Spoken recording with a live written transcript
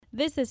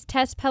This is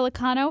Tess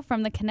Pelicano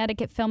from the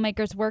Connecticut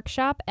Filmmakers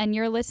Workshop, and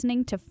you're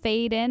listening to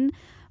Fade In,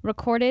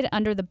 recorded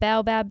under the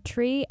Baobab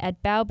Tree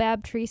at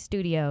Baobab Tree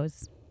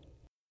Studios.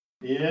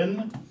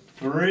 In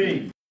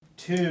 3,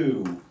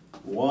 2,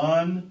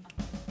 1,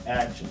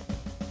 action.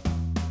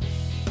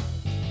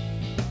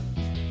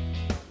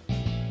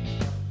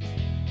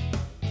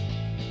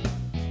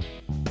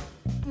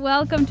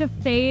 Welcome to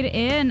Fade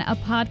In, a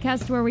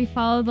podcast where we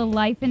follow the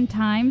life and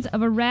times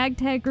of a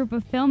ragtag group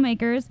of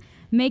filmmakers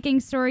making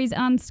stories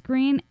on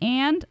screen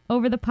and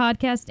over the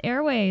podcast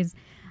airways.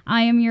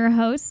 I am your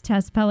host,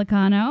 Tess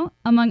Pelicano.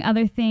 Among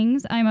other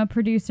things, I'm a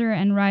producer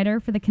and writer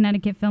for the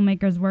Connecticut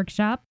Filmmakers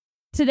Workshop.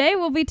 Today,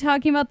 we'll be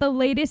talking about the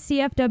latest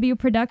CFW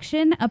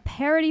production, a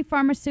parody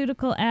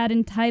pharmaceutical ad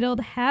entitled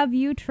Have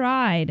You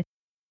Tried?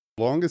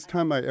 Longest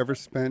time I ever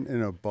spent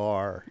in a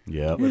bar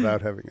Yeah,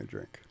 without having a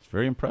drink. it's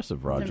very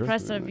impressive, Roger. It's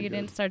impressive you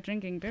didn't start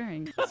drinking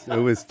during. It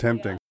was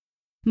tempting.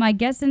 My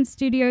guests in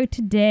studio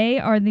today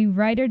are the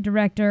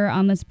writer-director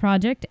on this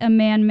project, a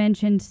man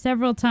mentioned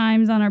several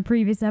times on our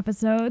previous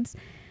episodes.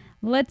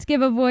 Let's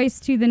give a voice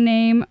to the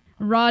name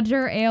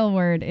Roger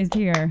Aylward is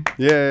here.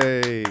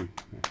 Yay!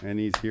 And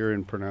he's here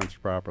and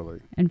pronounced properly.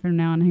 And from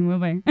now on, he will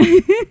be.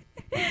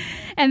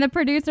 And the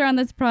producer on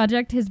this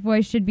project, his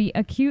voice should be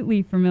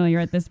acutely familiar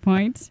at this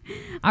point.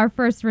 Our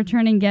first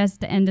returning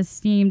guest and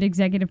esteemed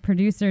executive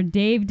producer,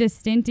 Dave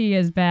DeStinti,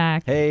 is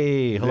back.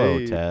 Hey, hello,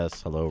 Hey.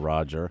 Tess. Hello,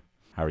 Roger.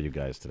 How are you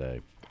guys today?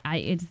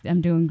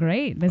 I'm doing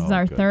great. This is Oh,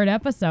 our good. third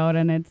episode,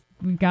 and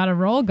we've got a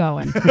roll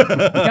going.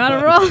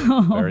 Got a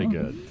roll. Very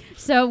good.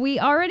 So we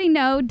already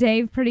know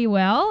Dave pretty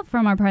well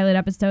from our pilot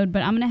episode,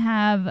 but I'm going to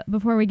have,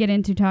 before we get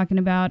into talking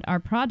about our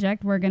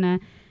project, we're going to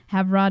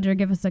have Roger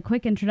give us a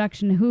quick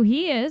introduction to who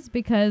he is,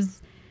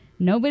 because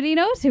nobody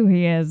knows who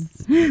he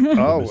is.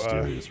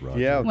 Mysterious, Roger.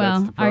 Yeah, Well,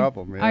 that's the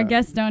problem. Our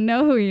guests don't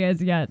know who he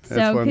is yet. That's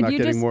So why I'm could not you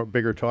getting just... more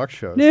bigger talk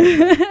shows.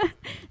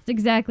 That's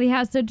exactly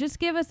how. So just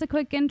give us a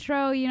quick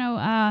intro,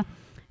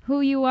 who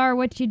you are,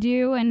 what you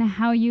do, and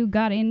how you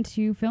got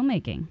into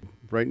filmmaking.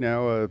 Right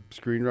now, a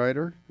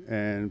screenwriter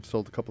and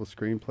sold a couple of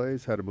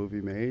screenplays, had a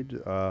movie made.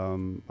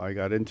 I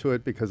got into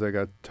it because I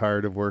got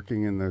tired of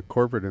working in the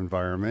corporate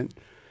environment,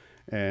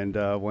 and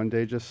one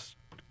day just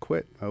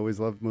quit. I always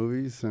loved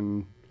movies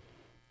and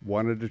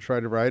wanted to try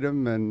to write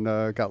them, and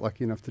got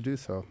lucky enough to do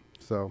so.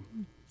 So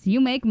So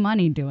you make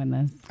money doing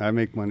this. I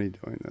make money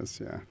doing this,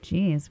 yeah.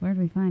 Jeez, where'd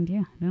we find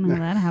you? I don't know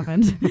how that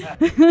happened.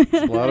 It's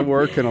a lot of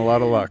work and a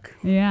lot of luck.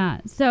 Yeah.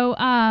 So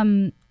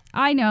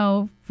I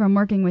know from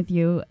working with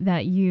you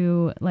that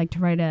you like to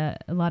write a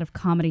lot of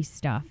comedy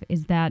stuff.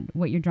 Is that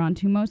what you're drawn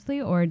to mostly,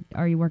 or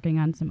are you working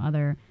on some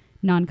other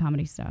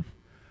non-comedy stuff?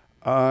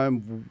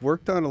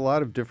 Worked on a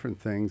lot of different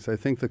things. I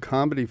think the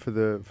comedy for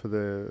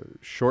the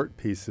short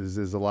pieces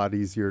is a lot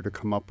easier to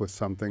come up with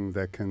something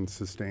that can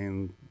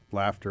sustain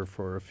laughter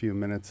for a few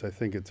minutes. I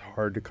think it's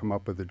hard to come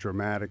up with a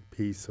dramatic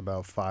piece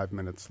about 5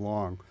 minutes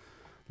long.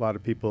 A lot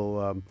of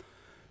people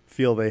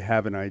feel they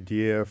have an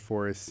idea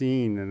for a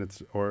scene,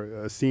 or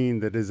a scene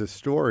that is a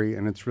story,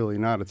 and it's really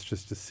not. It's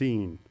just a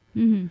scene.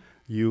 Mm-hmm.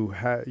 You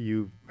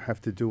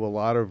have to do a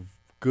lot of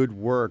good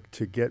work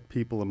to get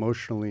people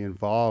emotionally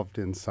involved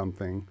in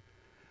something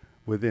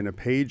within a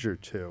page or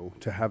two,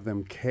 to have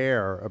them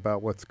care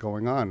about what's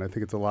going on. I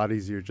think it's a lot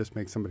easier to just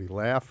make somebody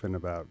laugh in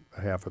about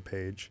a half a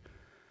page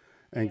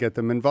and get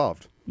them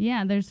involved.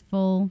 Yeah, there's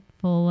full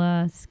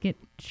skit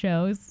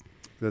shows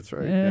That's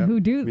right. who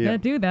do Yeah.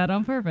 that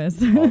on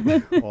purpose.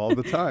 all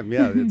the time.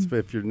 Yeah, it's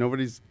if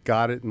nobody's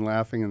got it and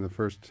laughing in the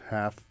first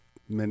half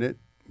minute,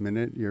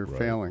 you're Right,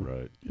 failing.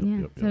 Right.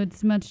 Yeah, so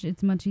it's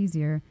much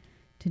easier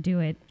to do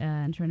it in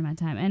a short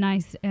amount of time. And I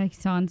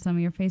saw in some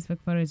of your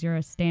Facebook photos you're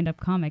a stand-up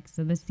comic,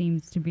 so this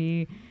seems to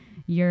be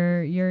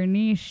your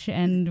niche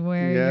and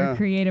where your Yeah.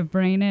 creative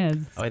brain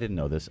is. Oh, I didn't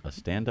know this. A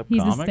stand-up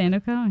He's comic? a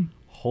stand-up comic.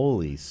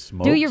 Holy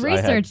smokes. Do your I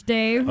had- research,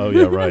 Dave. Oh,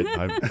 yeah, right.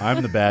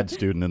 I'm the bad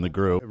student in the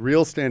group.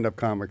 Real stand-up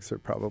comics are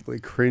probably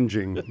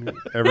cringing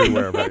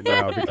everywhere right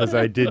now, because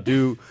I did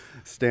do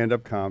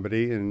stand-up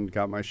comedy and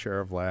got my share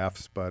of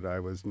laughs, but I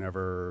was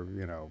never,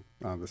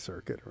 on the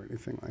circuit or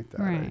anything like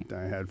that. Right.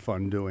 I had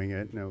fun doing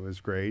it, and it was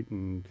great,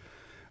 and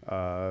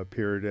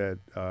appeared at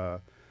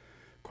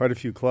quite a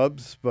few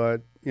clubs,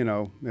 but,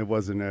 it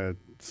wasn't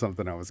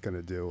something I was going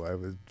to do.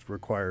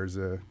 Requires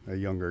a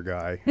younger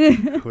guy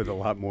with a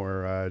lot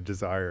more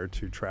desire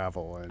to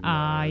travel and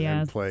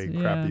yes, play yeah.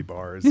 crappy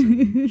bars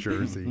in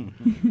Jersey.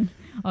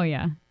 Oh,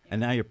 yeah. And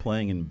now you're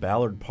playing in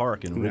Ballard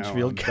Park in No,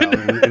 Richfield. I'm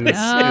down in the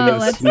Oh,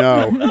 the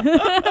snow.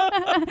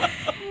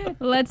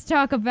 Let's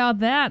talk about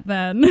that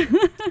then.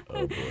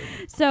 Oh, boy.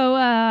 So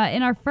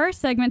in our first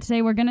segment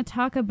today, we're going to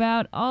talk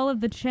about all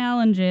of the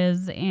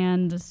challenges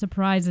and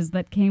surprises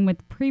that came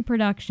with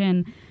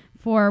pre-production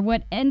for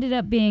what ended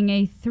up being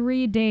a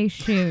 3-day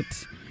shoot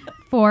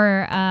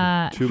for 2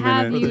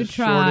 Have minutes. You Shortest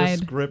Tried?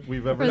 script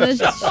we've For ever the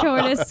shot.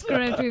 shortest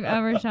script we've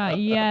ever shot,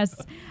 yes.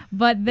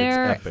 But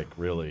It's epic,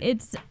 really.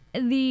 it's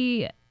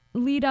the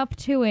lead up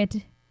to it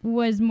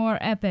was more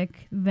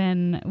epic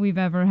than we've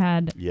ever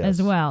had Yes.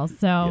 as well.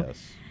 So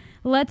Yes.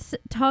 let's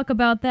talk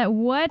about that.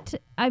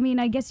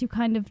 I guess you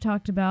kind of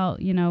talked about,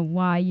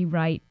 why you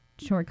write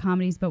short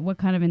comedies, but what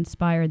kind of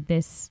inspired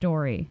this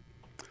story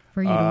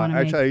for you to want to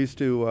make? Actually, I used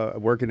to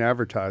work in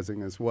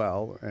advertising as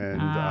well,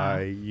 and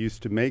I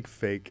used to make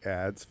fake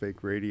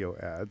radio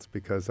ads,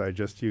 because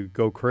you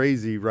go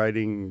crazy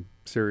writing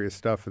serious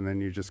stuff, and then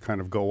you just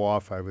kind of go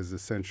off. I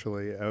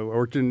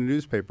worked in a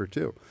newspaper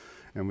too,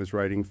 and was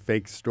writing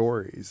fake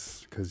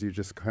stories, because you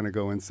just kind of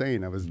go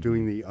insane. I was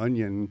doing The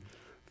Onion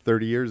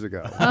 30 years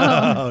ago.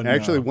 Oh.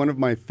 Actually, one of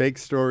my fake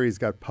stories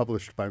got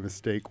published by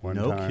mistake one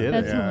time. No kidding.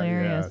 That's Yeah,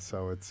 hilarious.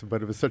 so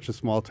but it was such a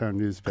small town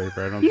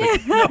newspaper. I don't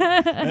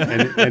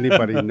think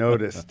anybody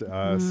noticed.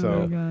 Oh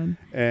my God.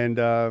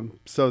 And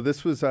so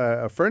this was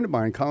a friend of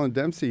mine, Colin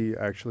Dempsey,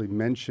 actually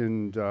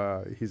mentioned.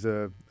 He's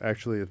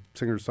actually a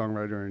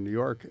singer-songwriter in New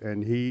York,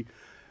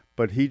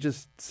 but he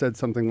just said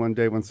something one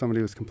day when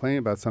somebody was complaining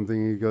about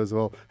something. He goes,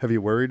 "Well, have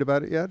you worried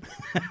about it yet?"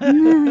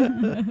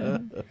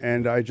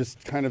 And I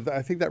just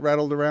I think that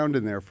rattled around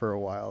in there for a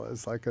while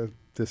as like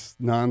this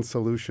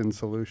non-solution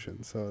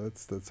solution. So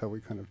that's how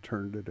we kind of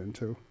turned it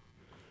into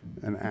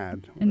an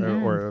ad,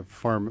 or a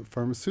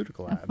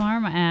pharmaceutical ad. A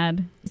pharma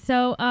ad.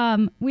 So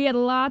we had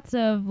lots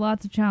of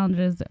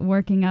challenges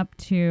working up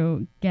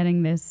to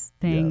getting this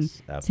thing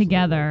Yes, absolutely.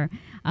 together.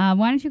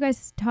 Why don't you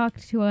guys talk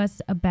to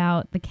us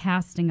about the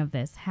casting of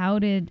this? How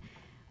did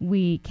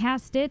we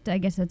cast it? I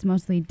guess that's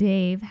mostly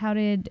Dave. How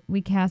did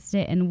we cast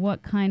it, and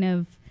what kind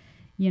of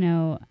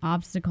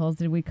obstacles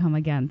did we come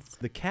against?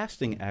 The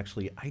casting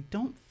actually, I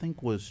don't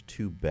think was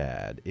too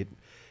bad.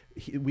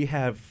 We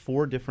have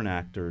 4 different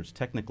actors,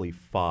 technically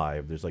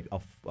 5. There's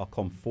I'll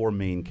call them 4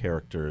 main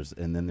characters,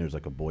 and then there's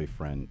like a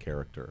boyfriend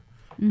character.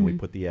 Mm-hmm. And we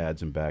put the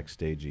ads in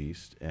Backstage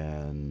East,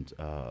 and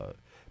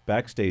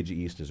Backstage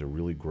East is a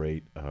really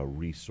great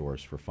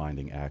resource for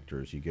finding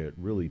actors. You get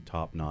really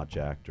top-notch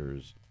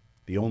actors.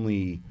 The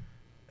only,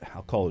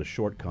 I'll call it a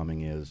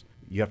shortcoming, is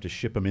you have to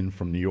ship them in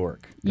from New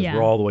York, because Yeah.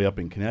 we're all the way up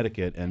in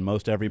Connecticut, and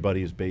most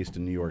everybody is based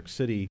in New York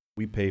City.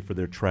 We pay for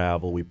their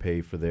travel, we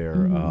pay for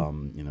their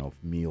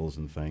meals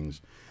and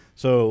things.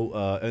 So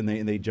and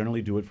they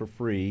generally do it for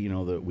free.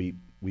 That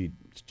we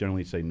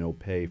generally say no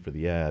pay for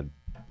the ad,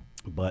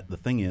 but the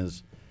thing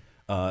is,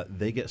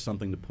 they get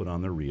something to put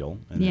on their reel,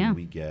 and Yeah. then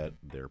we get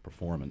their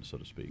performance, so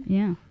to speak.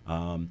 Yeah.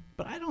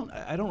 But I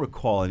don't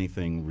recall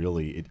anything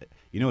really.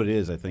 What it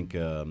is? I think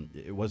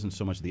it wasn't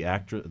so much the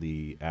actor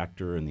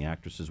and the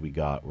actresses we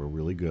got were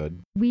really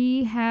good.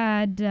 We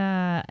had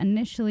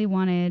initially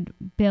wanted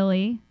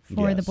Billy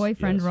for the Yes,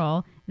 boyfriend yes.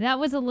 role. That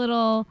was a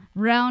little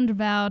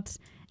roundabout,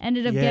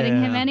 ended up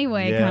getting him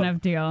anyway kind of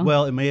deal.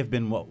 Well, it may have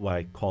been what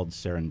I called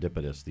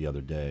serendipitous the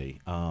other day.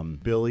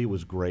 Billy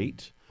was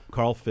great.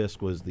 Carl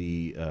Fisk was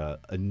the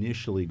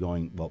initially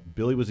going. Well,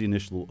 Billy was the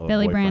initial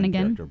Billy boyfriend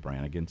Brannigan. character.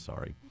 Brannigan,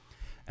 sorry.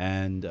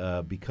 And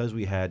because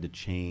we had to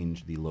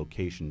change the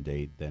location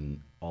date,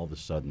 then all of a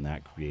sudden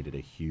that created a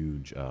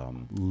huge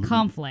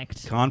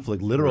Conflict.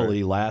 conflict,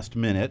 literally last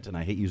minute. And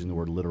I hate using the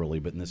word literally,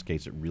 but in this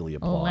case, it really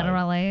applied.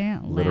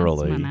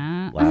 Literally.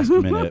 Last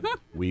minute.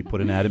 We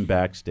put an ad in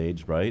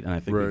Backstage, right? And I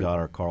think we Right. got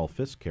our Carl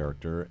Fisk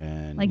character,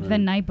 and Like the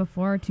night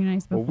before, 2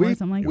 nights Well, before,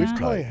 something like we that.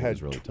 probably It had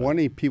was really tough.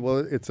 20 people.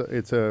 It's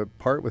a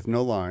part with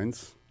no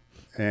lines,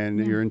 and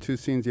you're in 2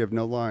 scenes. You have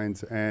no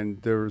lines,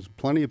 and there was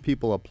plenty of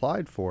people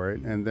applied for it.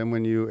 And then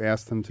when you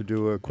asked them to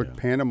do a quick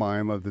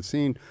pantomime of the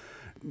scene,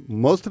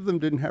 most of them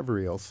didn't have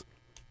reels.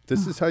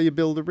 This is how you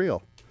build a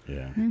reel,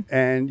 yeah.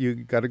 and you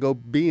got to go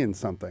be in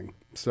something.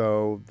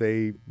 So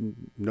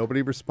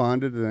nobody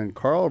responded, and then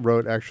Carl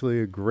wrote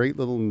actually a great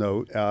little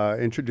note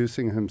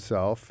introducing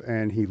himself,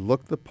 and he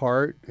looked the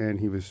part, and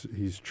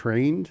he's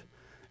trained,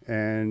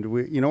 and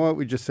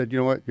we just said,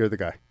 you're the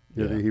guy.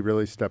 He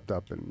really stepped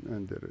up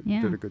and did it.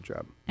 Yeah. Did a good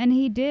job. And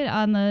he did,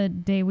 on the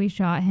day we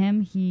shot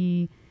him,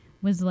 he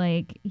was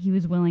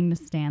willing to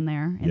stand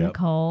there in the Yep.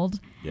 cold.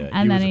 Yeah,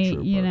 And he then was a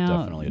trooper,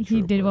 definitely a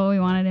he did trooper. what we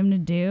wanted him to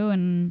do,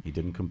 and He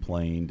didn't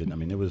complain.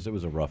 It was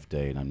a rough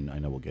day, and I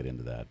know we'll get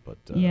into that. But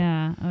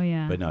yeah.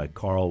 But no,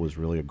 Carl was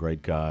really a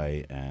great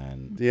guy,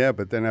 and Yeah,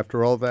 but then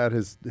after all that,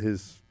 his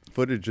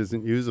footage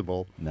isn't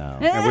usable, no,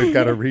 and we've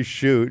got to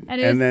reshoot. It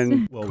is. And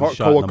then Well, we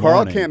shot in the Carl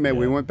morning, can't make.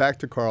 We yeah. went back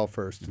to Carl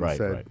first and Right,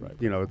 said, right.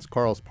 it's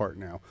Carl's part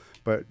now,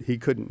 but he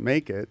couldn't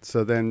make it.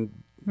 So then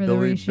For the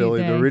reshoot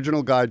Billy, day. the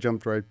original guy,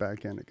 jumped right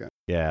back in again.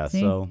 yeah. See?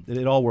 So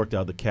it all worked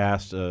out. The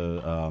cast,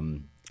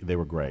 they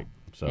were great.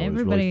 So it was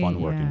Everybody, really fun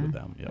working yeah. with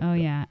them. Yep, Oh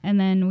yep. yeah. And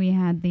then we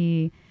had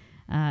the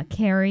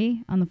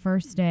Carrie on the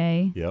first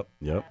day. Yep.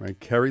 Right,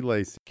 Carrie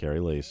Lacey. Carrie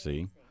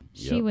Lacey.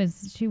 She Yep.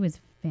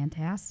 was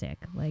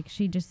fantastic. Like,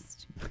 she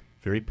just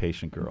Very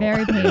patient girl.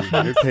 very Very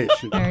patient.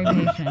 patient. Very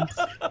patient.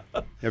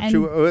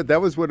 That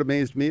was what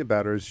amazed me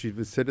about her. Is she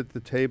would sit at the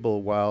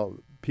table while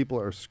people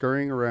are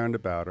scurrying around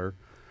about her,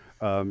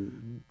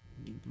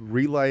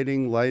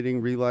 relighting,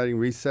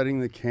 resetting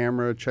the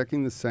camera,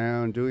 checking the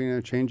sound, doing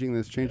it, changing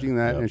this, changing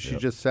that, Yep, and she yep.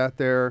 just sat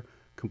there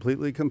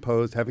completely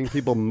composed, having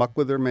people muck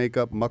with their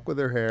makeup, muck with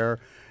her hair,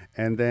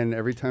 and then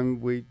every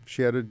time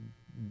she had to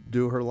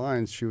do her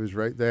lines, she was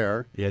right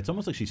there. Yeah, it's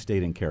almost like she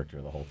stayed in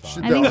character the whole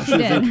time. I think she She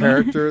was in did.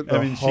 character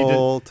the she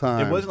whole did.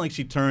 time. It wasn't like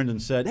she turned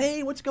and said,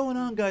 "Hey, what's going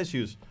on, guys?" She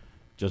was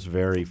just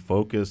very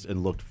focused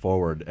and looked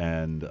forward,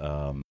 and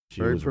she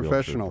very was a real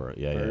professional. trooper.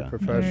 Yeah, very yeah.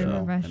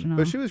 professional. Very professional.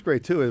 But she was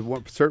great too. At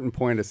one certain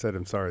point, I said,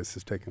 "I'm sorry, this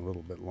is taking a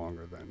little bit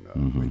longer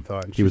than we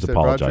thought." And He was said,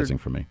 apologizing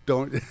 "Roger, for me.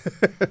 Don't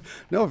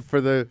no for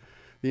the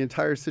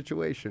entire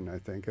situation. I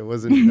think it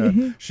wasn't.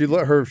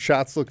 Her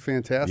shots look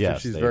fantastic.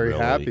 Yes, She's they very really-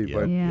 happy, yeah,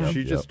 but Yeah.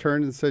 she yep. just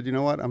turned and said, "You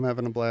know what? I'm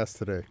having a blast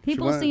today." She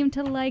People wanted- seem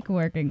to like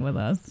working with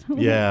us.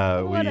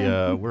 Yeah, What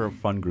a- we're a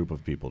fun group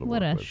of people to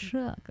What work a with.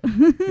 shock.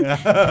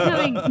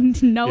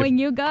 Knowing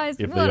you guys,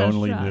 If what they a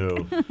only shock.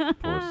 knew.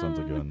 Poor sons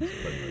of guns.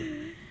 But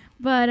anyway.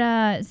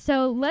 But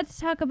so let's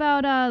talk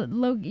about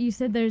you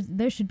said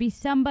there should be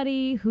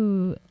somebody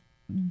who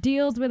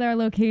deals with our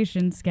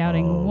location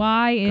scouting. Oh,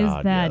 Why is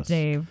God, that, yes.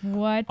 Dave?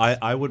 What?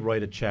 I would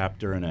write a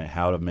chapter in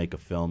how to make a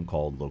film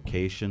called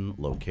Location,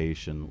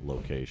 Location,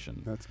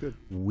 Location. That's good.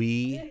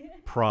 We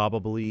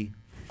probably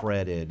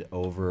fretted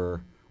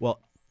over,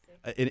 well,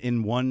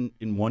 in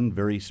one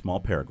very small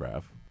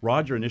paragraph,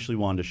 Roger initially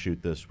wanted to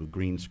shoot this with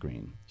green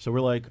screen. So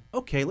we're like,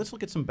 okay, let's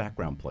look at some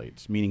background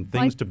plates, meaning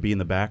things to be in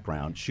the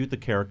background. Shoot the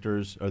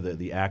characters or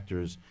the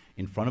actors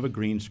in front of a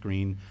green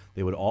screen.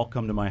 They would all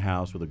come to my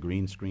house with a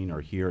green screen or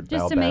here at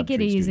Just to Baobab make it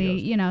Tree easy,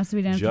 Studios. so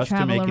we didn't have Just to to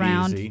travel make it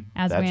around easy.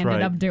 as we That's ended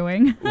right. up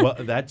doing. Well,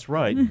 that's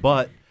right.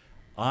 But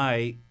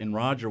I and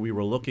Roger, we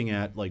were looking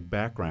at like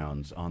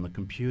backgrounds on the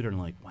computer and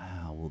like,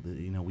 wow, well,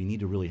 we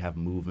need to really have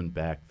movement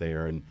back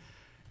there.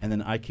 And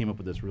then I came up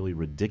with this really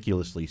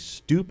ridiculously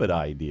stupid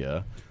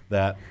idea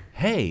that,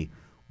 hey,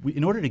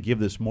 in order to give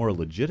this more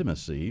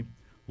legitimacy,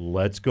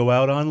 let's go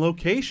out on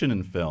location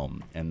and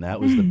film. And that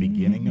was the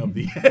beginning of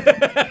the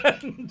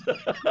end.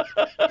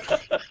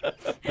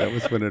 That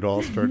was when it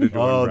all started to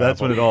Oh, that's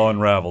unravel. when it all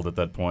unraveled at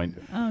that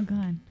point. Oh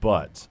God.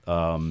 But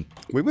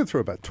We went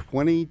through about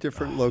 20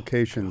 different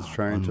locations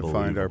trying to find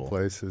our unbelievable.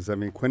 places. I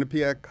mean,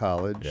 Quinnipiac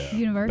College. yeah.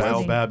 University.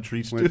 Baobab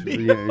Tree Went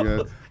Studio. to,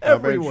 Baobab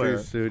Everywhere.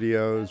 Tree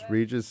Studios,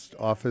 Regis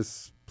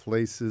Office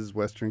Places,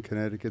 Western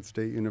Connecticut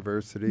State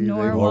University. They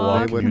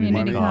Norwalk wouldn't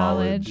Community money.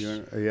 College. Yeah.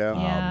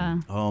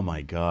 Yeah. Oh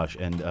my gosh,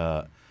 and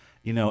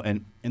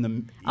and in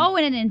the Oh,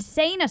 and an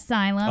insane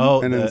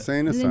asylum. An the-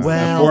 insane An asylum.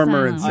 insane a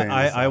former asylum. insane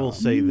I will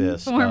asylum. say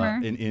this Former.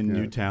 in Yeah.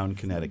 Newtown,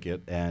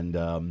 Connecticut,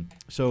 and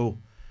so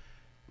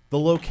the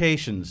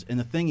locations and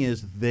the thing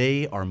is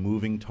they are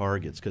moving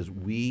targets because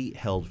we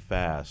held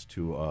fast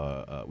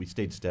to we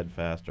stayed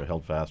steadfast or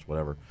held fast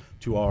whatever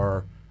to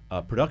our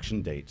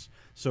production dates.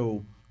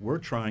 So we're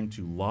trying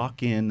to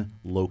lock in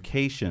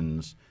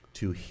locations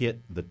to hit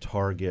the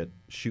target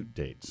shoot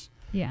dates.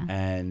 Yeah.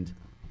 And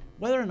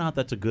whether or not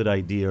that's a good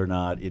idea or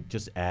not, it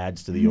just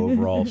adds to the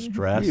overall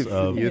stress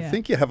of. You Yeah.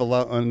 think you have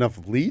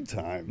enough lead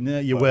time. No, Yeah.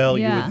 you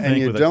would And think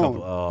you with don't. A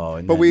couple,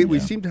 and But then, we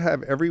yeah. seem to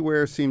have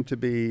everywhere seem to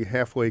be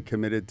halfway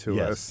committed to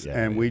Yes, us,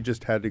 yeah, and yeah. we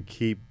just had to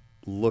keep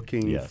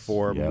looking Yes,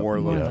 for yep, more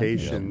yep,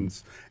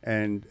 locations.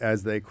 And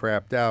as they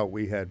crapped out,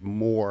 we had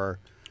more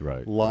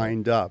Right.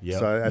 lined up. Yep.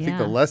 So I think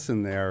the Yeah.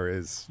 lesson there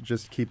is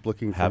just keep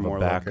looking Have for more a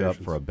backup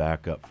locations. for a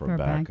backup for For a a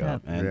backup.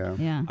 backup. And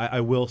Yeah. Yeah.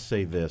 I will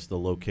say this: the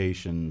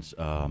locations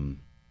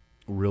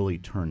really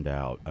turned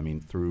out.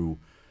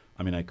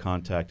 I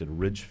contacted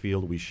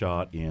Ridgefield. We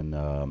shot in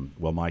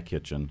my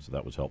kitchen, so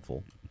that was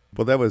helpful.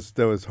 Well, that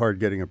was hard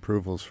getting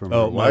approvals from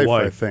Oh, her my wife, I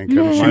wife. think.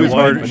 Yeah. I mean, My she was wife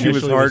harder. She was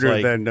initially was harder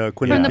like- than From the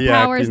Quinnipiac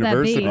powers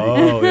that be. University.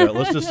 Oh yeah,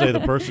 let's just say the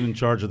person in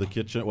charge of the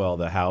kitchen,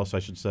 the house, I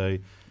should say,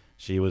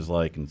 she was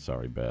like, and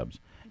sorry, Babs,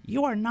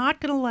 you are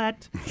not going to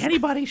let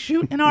anybody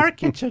shoot in our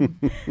kitchen.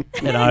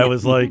 And I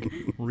was like,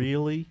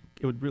 really?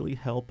 It would really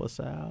help us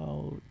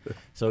out.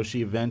 So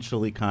she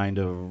eventually kind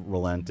of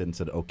relented and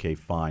said, okay,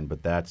 fine,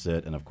 but that's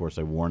it. And of course,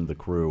 I warned the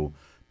crew,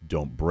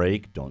 don't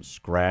break, don't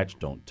scratch,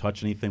 don't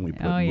touch anything. We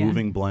put Oh, yeah.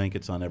 moving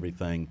blankets on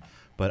everything.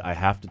 But I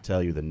have to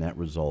tell you, the net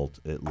result,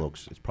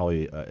 it's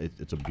probably,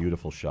 it's a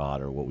beautiful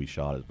shot, or what we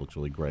shot, it looks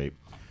really great.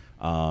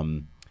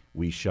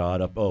 We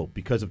shot up,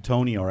 because of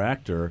Tony, our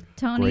actor,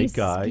 Tony great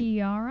guy.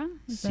 Ciara?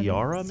 Is that it?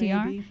 Ciara,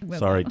 Ciara? maybe? Well,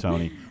 Sorry,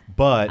 Tony.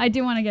 But I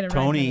do want to get it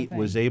right. Tony for the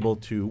was thing. able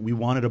to, we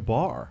wanted a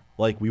bar.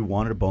 Like, we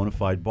wanted a bona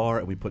fide bar,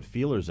 and we put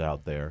feelers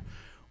out there.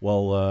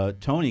 Well,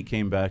 Tony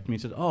came back to me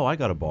and said, I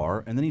got a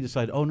bar. And then he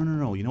decided,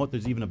 no, you know what,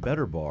 there's even a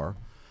better bar.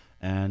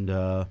 And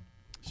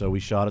so we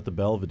shot at the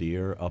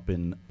Belvedere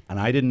and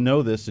I didn't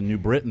know this, in New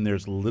Britain,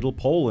 there's Little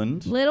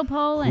Poland. Little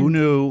Poland. Who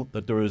knew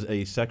that there was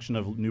a section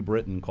of New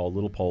Britain called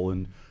Little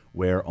Poland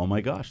where, oh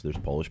my gosh, there's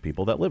Polish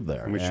people that live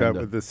there. And we shot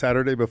with the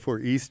Saturday before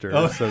Easter,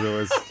 so there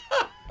was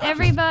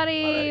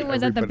Everybody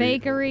was at the everybody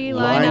bakery,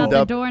 lined lined out the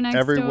up door next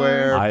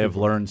everywhere. door. I have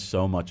learned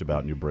so much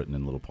about New Britain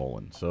and Little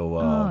Poland.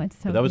 So, it's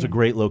so but that was a good.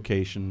 great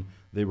location.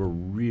 They were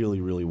really,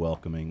 really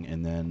welcoming.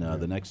 And then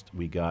the next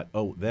we got,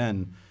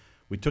 then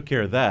we took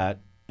care of that.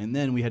 And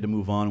then we had to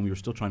move on, and we were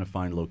still trying to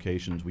find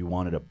locations. We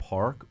wanted a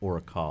park or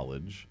a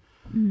college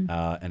and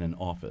an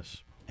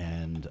office.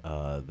 And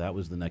that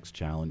was the next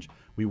challenge.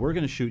 We were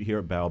going to shoot here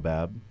at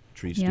Baobab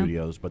Tree Yeah.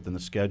 Studios, but then the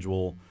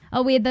schedule.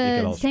 Oh, we had It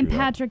got the all St. screwed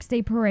up. Patrick's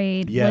Day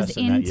parade Yes, was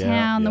and in that- yeah,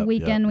 town the yep,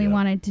 weekend yep, we yep.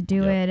 wanted to do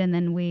Yep. it, and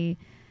then we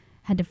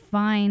had to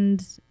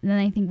find. Then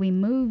I think we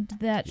moved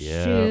that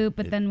Yeah. shoot,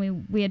 but then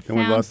we had Then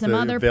we found lost some the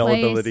other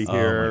availability place. Oh, my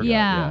here.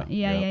 God,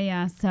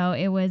 Yeah. So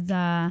it was.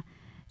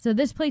 So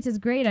this place is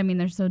great. I mean,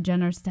 they're so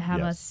generous to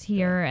have Yes, us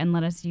here and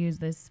let us use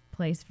this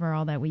place for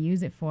all that we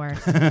use it for.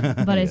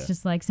 But it's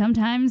just like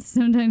sometimes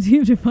you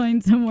have to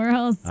find somewhere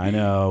else. I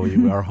know.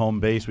 Our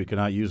home base, we could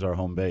not use our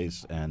home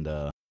base. And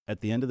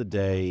at the end of the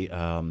day,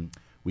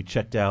 we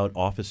checked out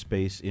office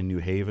space in New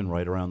Haven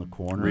right around the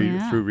corner.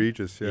 Yeah. Through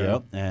Regis, yeah.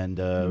 Yep. And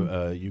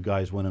you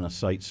guys went on a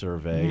site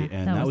survey, Yeah,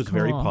 and that that was was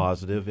very cool.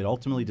 positive. It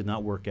ultimately did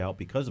not work out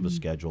because of a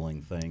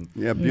scheduling thing.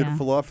 Yeah,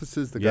 beautiful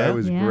offices. The guy Yeah.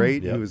 was Yeah.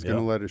 great. Yep, He was going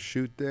to yep. let us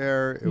shoot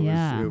there.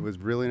 Yeah. It was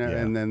really nice.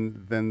 Yeah. And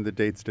then the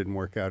dates didn't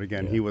work out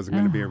again. Yeah. He wasn't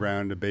going to be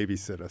around to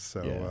babysit us.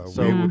 So, Yeah. we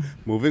So- were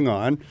moving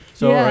on.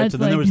 So, Yeah, all right, it's so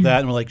then there like- was that,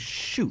 and we're like,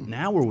 shoot,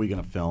 now where are we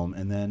going to film?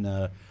 And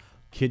then,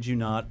 kid you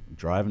not,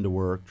 driving to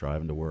work,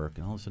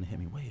 and all of a sudden it hit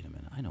me, wait a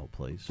minute, I know a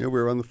place. Yeah, we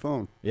were on the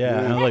phone. Yeah,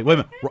 and I was like, wait a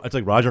minute. It's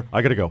like, Roger,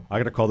 I got to go. I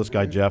got to call this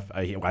guy, Jeff.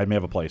 I may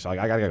have a place. I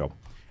got to go.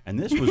 And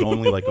this was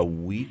only like a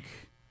week.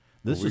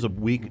 This was a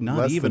week, not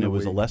Less even. than It a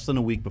was week. less than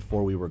a week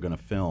before we were going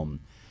to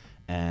film.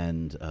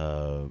 And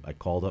I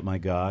called up my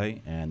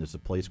guy, and there's a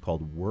place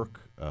called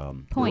Work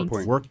Point.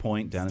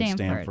 down in Stanford.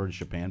 Stanford,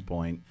 Chopin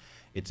Point.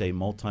 It's a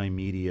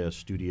multimedia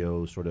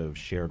studio sort of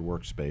shared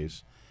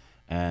workspace.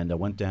 And I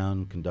went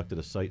down, conducted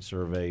a site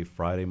survey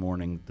Friday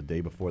morning, the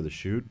day before the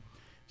shoot,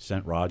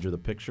 sent Roger the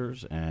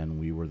pictures, and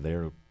we were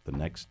there the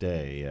next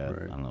day at,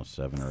 Right. I don't know,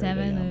 7 or 8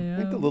 7 a.m. I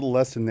think the little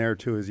lesson there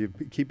too is you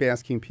keep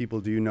asking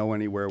people, do you know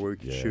anywhere where we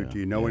can shoot? Do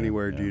you know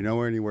anywhere? Do you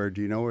know anywhere? Do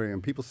you know where?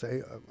 And people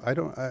say, I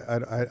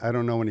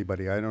don't know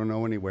anybody. I don't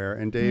know anywhere.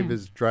 And Dave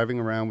is driving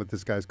around with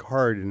this guy's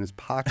card in his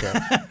pocket,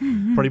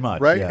 Pretty much.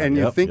 right? Yeah, and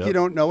you yep, think yep. you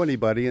don't know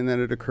anybody, and then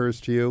it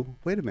occurs to you,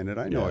 wait a minute,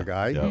 I know Yeah, a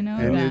guy. yep. I know a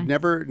And guy. you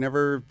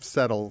never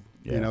settle.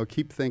 Yeah. You know,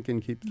 keep thinking.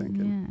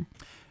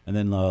 Yeah. And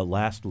then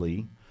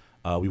lastly,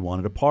 we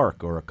wanted a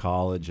park or a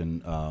college,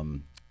 and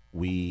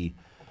we,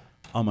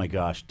 oh my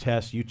gosh,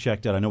 Tess, you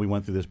checked out, I know we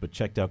went through this, but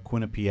checked out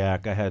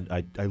Quinnipiac.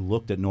 I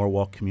looked at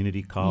Norwalk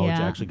Community College.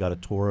 Yeah. I actually got a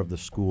tour of the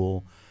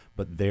school,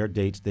 but their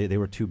dates, they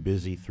were too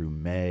busy through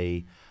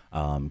May.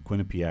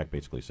 Quinnipiac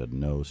basically said,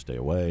 no, stay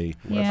away.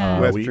 Yeah.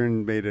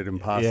 Western made it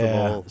impossible.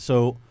 Yeah.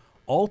 So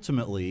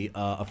ultimately,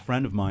 a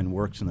friend of mine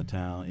works in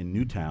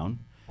Newtown,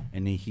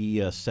 and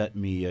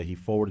he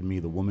forwarded me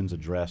the woman's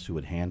address who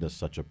would hand us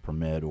such a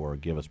permit or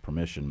give us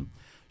permission.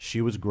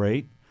 She was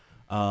great.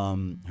 Her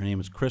name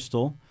is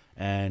Crystal,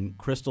 and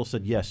Crystal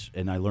said yes,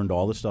 and I learned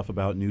all this stuff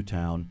about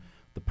Newtown.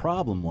 The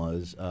problem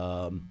was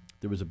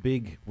there was a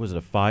big, was it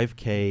a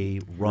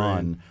 5K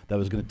run that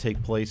was going to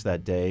take place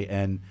that day,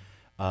 and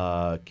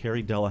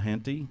Carrie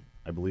Delahanty,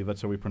 I believe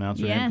that's how we pronounce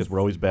her name, Yes. because we're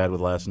always bad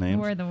with last names.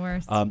 We're the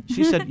worst.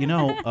 She said,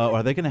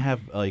 are they going to have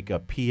like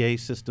PA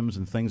systems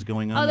and things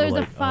going on? Oh, We're there's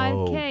like, a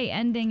 5K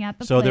ending at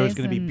the So place. there was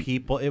going to be and-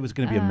 people. It was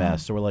going to be a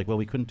mess. So we're like, well,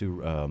 we couldn't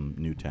do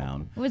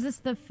Newtown. Was this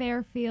the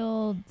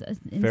Fairfield?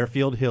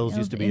 Fairfield Hills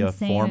used to be a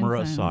Insane former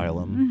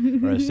asylum.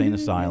 asylum or insane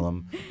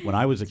asylum. When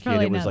I was a kid,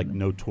 probably it was not- like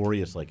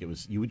notorious. Like it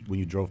was when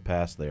you drove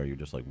past there, you're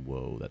just like,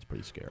 whoa, that's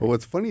pretty scary. Well,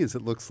 what's funny is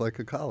it looks like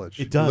a college.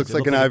 It does. looks It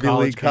like looks an like a Ivy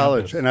League college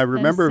college. campus. And I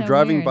remember so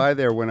driving weird. by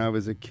there when I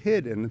was a kid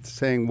and it's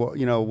saying,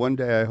 well, one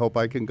day I hope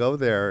I can go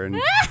there. And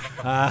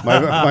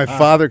my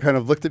father kind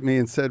of looked at me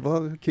and said,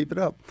 well, keep it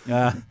up.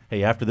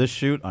 Hey, after this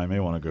shoot, I may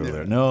want to go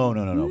there. No.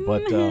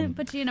 But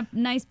Put you in a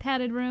nice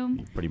padded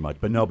room. pretty much.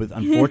 But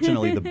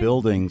unfortunately, the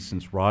buildings,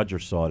 since Roger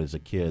saw it as a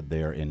kid,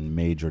 they're in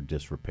major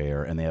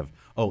disrepair. And they have,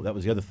 that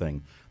was the other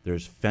thing.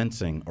 There's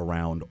fencing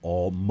around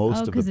most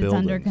of the Because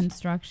buildings. it's under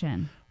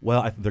construction.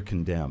 Well, they're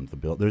condemned.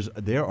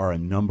 There are a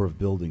number of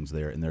buildings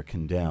there, and they're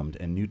condemned.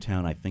 And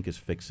Newtown, I think, is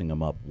fixing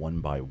them up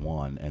one by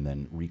one and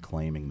then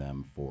reclaiming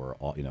them for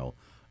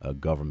a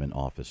government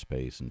office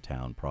space and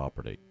town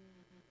property.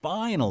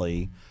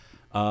 Finally,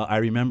 I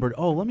remembered.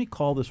 Let me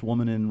call this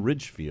woman in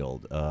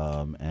Ridgefield,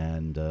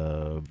 and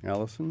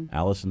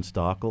Allison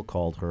Stockel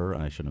called her.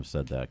 And I shouldn't have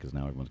said that because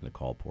now everyone's going to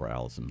call poor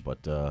Allison.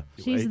 But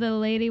She's the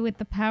lady with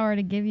the power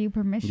to give you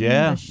permission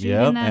yeah, to shoot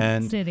yeah, in that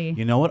and city.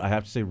 you know what? I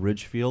have to say,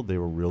 Ridgefield, they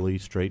were really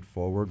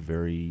straightforward,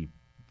 very,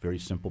 very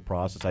simple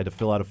process. I had to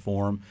fill out a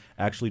form,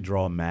 actually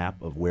draw a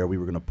map of where we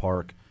were going to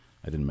park.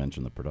 I didn't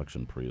mention the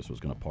production Prius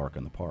was going to park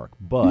in the park,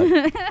 but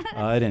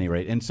at any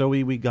rate, and so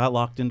we got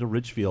locked into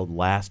Ridgefield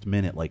last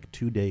minute, like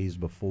 2 days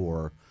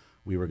before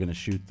we were going to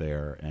shoot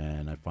there,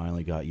 and I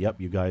finally got, yep,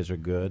 you guys are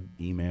good,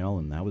 email,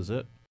 and that was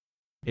it.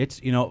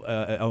 It's,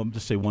 I'll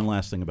just say one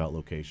last thing about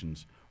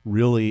locations.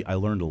 Really, I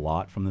learned a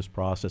lot from this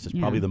process. It's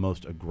probably the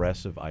most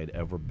aggressive I'd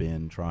ever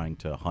been trying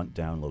to hunt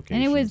down locations.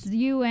 And it was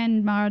you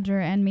and Roger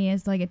and me.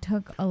 It's like it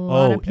took a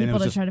lot of and it people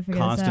was to just try to figure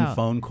this constant out.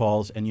 phone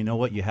calls. And you know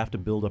what? You have to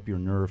build up your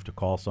nerve to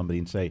call somebody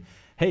and say,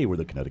 hey, we're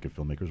the Connecticut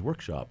Filmmakers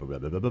Workshop, blah,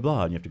 blah, blah, blah,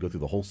 blah. And you have to go through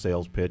the whole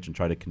sales pitch and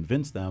try to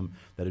convince them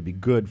that it'd be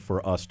good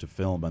for us to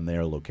film on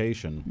their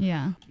location.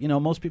 Yeah. You know,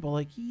 most people are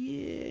like,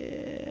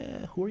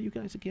 yeah, who are you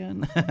guys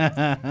again? Good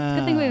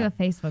thing we have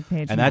a Facebook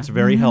page. And now. that's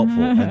very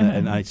helpful.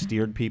 And I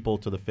steered people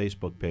to the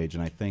Facebook page,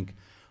 and I think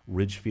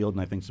Ridgefield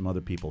and I think some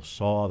other people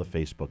saw the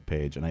Facebook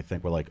page, and I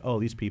think we're like, oh,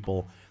 these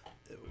people,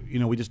 you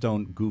know, we just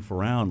don't goof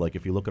around. Like,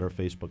 if you look at our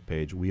Facebook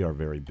page, we are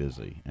very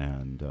busy,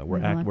 and we're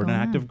an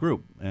active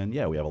group, and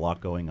yeah, we have a lot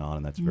going on,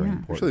 and that's very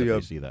important. Actually, that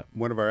you see that.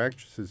 One of our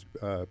actresses,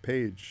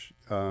 Paige,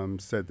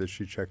 said that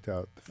she checked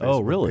out the Facebook Oh,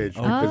 really? page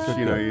Oh, because good.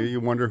 you know you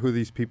wonder who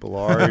these people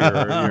are.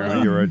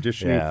 You're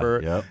auditioning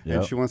for, yep.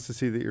 and she wants to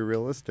see that you're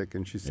realistic.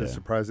 And she says, Yeah.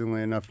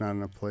 surprisingly enough, not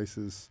enough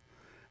places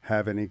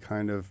have any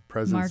kind of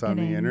presence on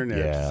the Marketing. internet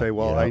to Yeah, say,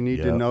 well, I need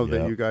to yep, know that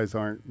yep. you guys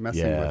aren't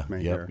messing with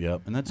me here.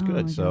 Yep, and that's Oh,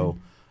 good. my So,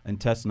 God.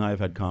 and Tess and I have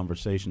had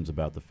conversations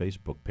about the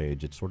Facebook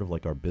page. It's sort of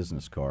like our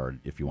business card,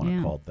 if you want to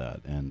Yeah. call it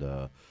that, and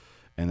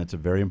it's a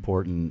very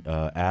important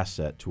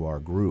asset to our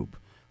group.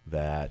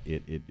 That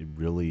it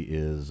really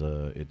is.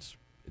 It's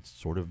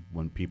sort of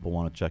when people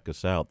want to check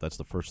us out, that's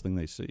the first thing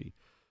they see.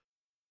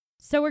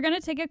 So we're going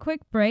to take a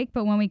quick break,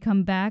 but when we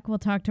come back, we'll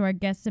talk to our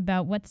guests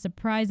about what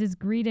surprises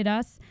greeted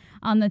us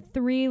on the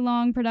 3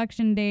 long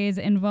production days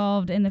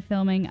involved in the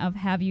filming of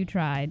Have You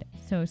Tried?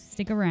 So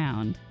stick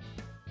around.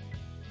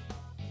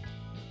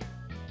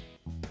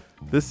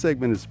 This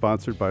segment is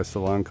sponsored by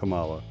Salon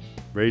Kamala.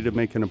 Ready to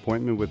make an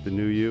appointment with the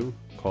new you?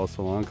 Call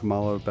Salon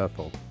Kamala of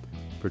Bethel.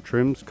 For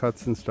trims,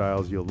 cuts, and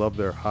styles, you'll love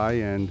their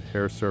high-end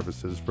hair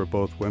services for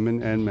both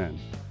women and men.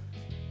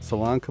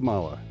 Salon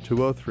Kamala,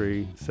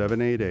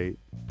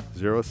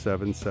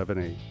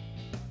 203-788-0778.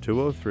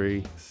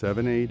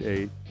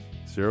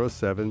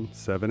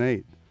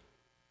 203-788-0778.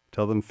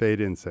 Tell them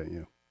Fade In sent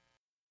you.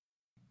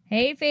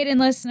 Hey, Fade In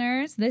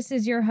listeners. This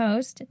is your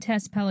host,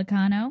 Tess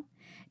Pelicano.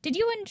 Did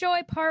you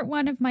enjoy part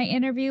 1 of my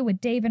interview with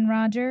Dave and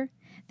Roger?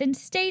 Then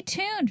stay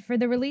tuned for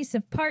the release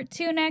of part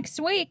 2 next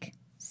week.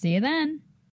 See you then.